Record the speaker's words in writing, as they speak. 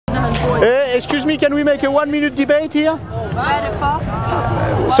Excuse me, can we make a 1-minute debate here?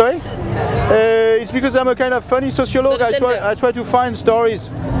 Sorry? It's because I'm a kind of funny sociologue. I try to find stories.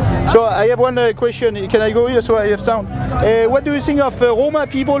 So I have one question. Can I go here so I have sound? What do you think of Roma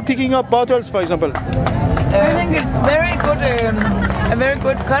people picking up bottles, for example? I think it's very good, a very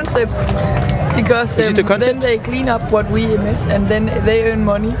good concept. Because then they clean up what we miss and then they earn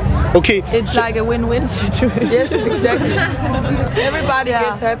money. Okay. It's like a win-win situation. Yes, exactly. Everybody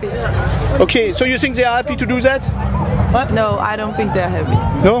gets happy. Okay, so you think they are happy to do that? What? No, I don't think they're happy.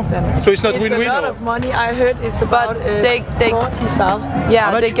 No? So it's not win-win? It's a lot of money. I heard it's about 40,000.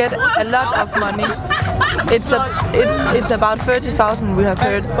 Yeah, they get a lot of money. It's about 30,000 we have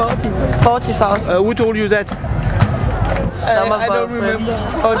heard. 40,000. Who told you that? I don't remember. I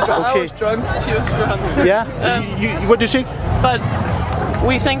was drunk. She was drunk. Yeah? What do you think? But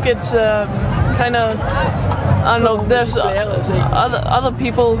we think it's kind of, I don't know, there's other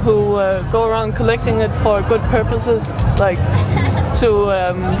people who go around collecting it for good purposes, like to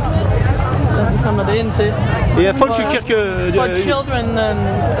Yeah, folkekirke. For children, and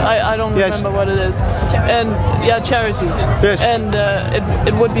I don't remember what it is. And yeah, charity. Yes. And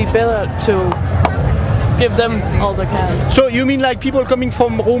it would be better to give them all the cans. So you mean like people coming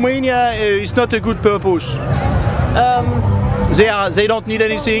from Romania is not a good purpose? They don't need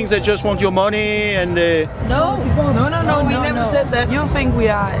anything, they just want your money and... No, we never said that. You think we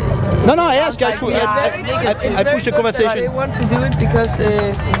are... No, I ask, I push the conversation. They want to do it because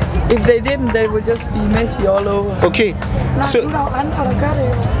if they didn't, they would just be messy all over. Okay.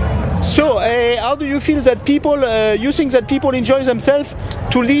 So, how do you feel that people, you think that people enjoy themselves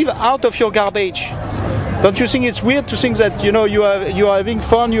to live out of your garbage? Don't you think it's weird to think that, you know, you are having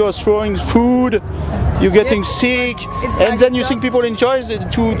fun, you are throwing food, you're getting sick, and then you think people enjoy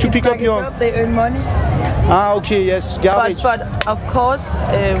to pick up your... Job, they earn money. Ah, okay, yes, garbage. But of course,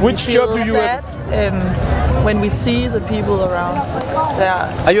 which we job feel do you sad when we see the people around.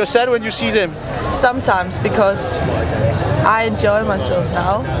 Are you sad when you see them? Sometimes, because I enjoy myself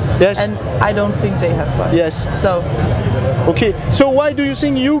now, yes, and I don't think they have fun. Yes. So. Okay, so why do you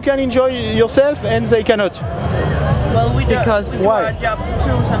think you can enjoy yourself and they cannot? Well, we do our job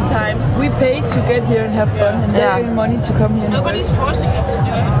too sometimes. We pay to get here and have fun, and they earn money to come here. Nobody's forcing them to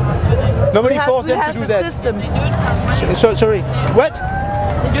do it. Nobody forced them to do that. System. They do it for money. Sorry, what?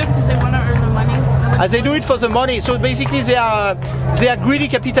 They do it because they want to earn the money. They do it for the money. So basically, they are greedy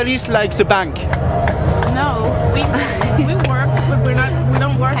capitalists like the bank. No, we work, but we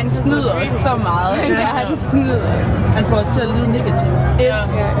don't work. Han snyder os så meget. Han snyder. Han får os til at lyde negativt.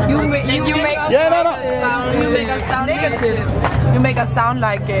 You make us sound negative. You make us sound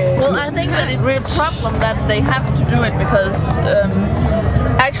like. Well, I think that it's a real problem that they have to do it because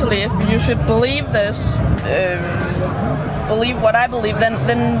actually, if you should believe this, believe what I believe, then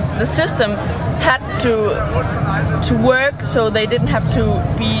the system had to work so they didn't have to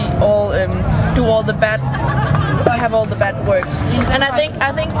be all do all the bad. Have all the bad works, and I think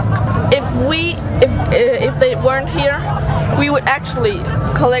if they weren't here, we would actually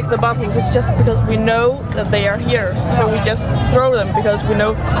collect the bottles. It's just because we know that they are here, so we just throw them because we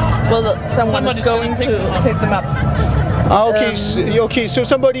know someone is going to pick them up. Okay, so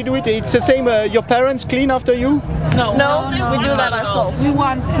somebody do it. It's the same. Your parents clean after you? No, we do that ourselves. We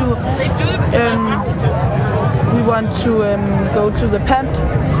want to. We want to go to the pant.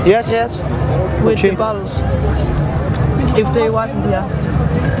 Yes. Yes. With the bottles. If they wasn't here.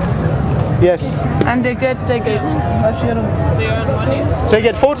 Yes. And they get. What should they earn money. So they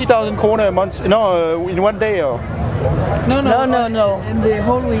get 40,000 kroner a month. No, in one day or? No. In the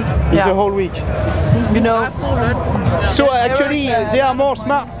whole week. It's a whole week. You know. So actually, they are more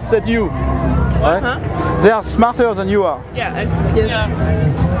smart than you. Right? They are smarter than you are. Yeah. Yes.